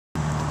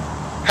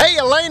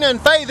Alanna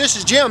and Faye, this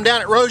is Jim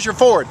down at Rozier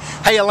Ford.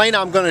 Hey Alanna,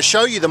 I'm going to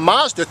show you the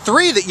Mazda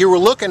 3 that you were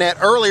looking at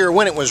earlier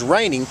when it was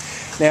raining.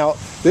 Now,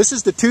 this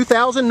is the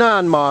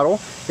 2009 model.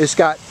 It's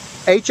got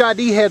HID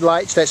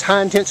headlights, that's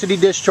high intensity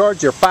discharge.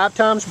 They're 5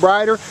 times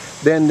brighter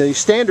than the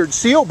standard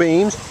seal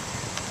beams.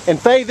 And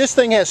Faye, this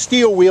thing has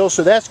steel wheels,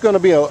 so that's going to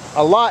be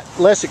a lot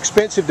less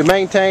expensive to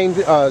maintain.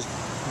 The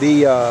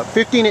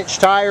 15-inch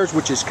tires,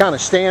 which is kind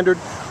of standard.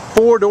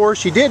 4 doors.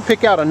 She did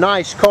pick out a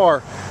nice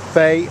car,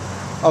 Faye.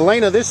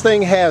 Alanna, this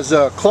thing has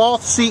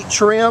cloth seat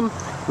trim,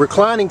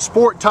 reclining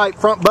sport type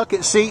front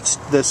bucket seats,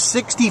 the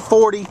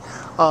 60/40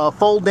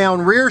 fold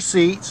down rear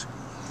seats.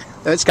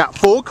 It's got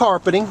full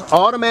carpeting,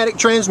 automatic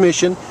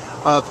transmission,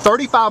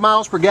 35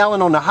 miles per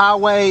gallon on the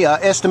highway,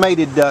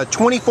 estimated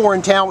 24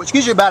 in town, which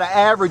gives you about an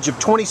average of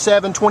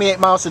 27-28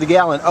 miles to the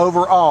gallon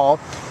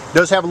overall. It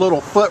does have a little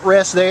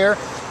footrest there.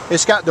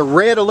 It's got the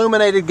red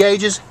illuminated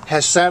gauges,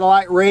 has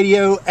satellite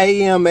radio,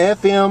 AM,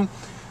 FM,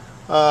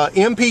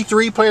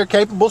 MP3 player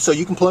capable, so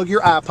you can plug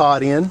your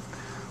iPod in.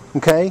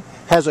 Okay,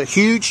 has a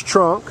huge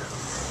trunk.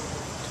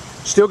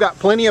 Still got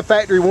plenty of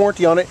factory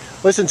warranty on it.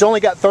 Listen, it's only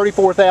got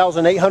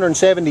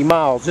 34,870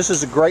 miles. This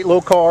is a great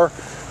little car.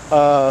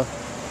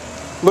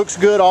 Looks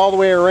good all the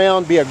way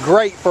around. Be a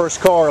great first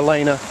car,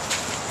 Alanna.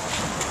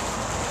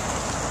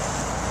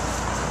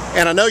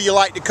 And I know you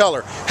like the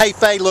color. Hey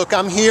Faye, look,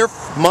 I'm here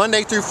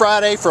Monday through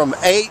Friday from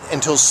 8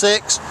 until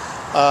 6.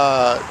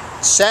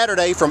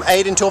 Saturday from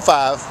 8 until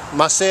 5.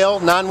 My cell,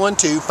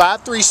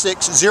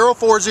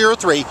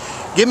 912-536-0403.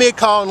 Give me a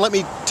call and let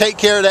me take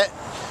care of that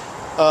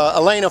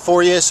Alanna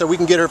for you so we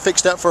can get her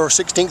fixed up for her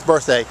 16th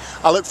birthday.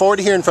 I look forward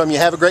to hearing from you.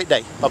 Have a great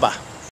day. Bye-bye.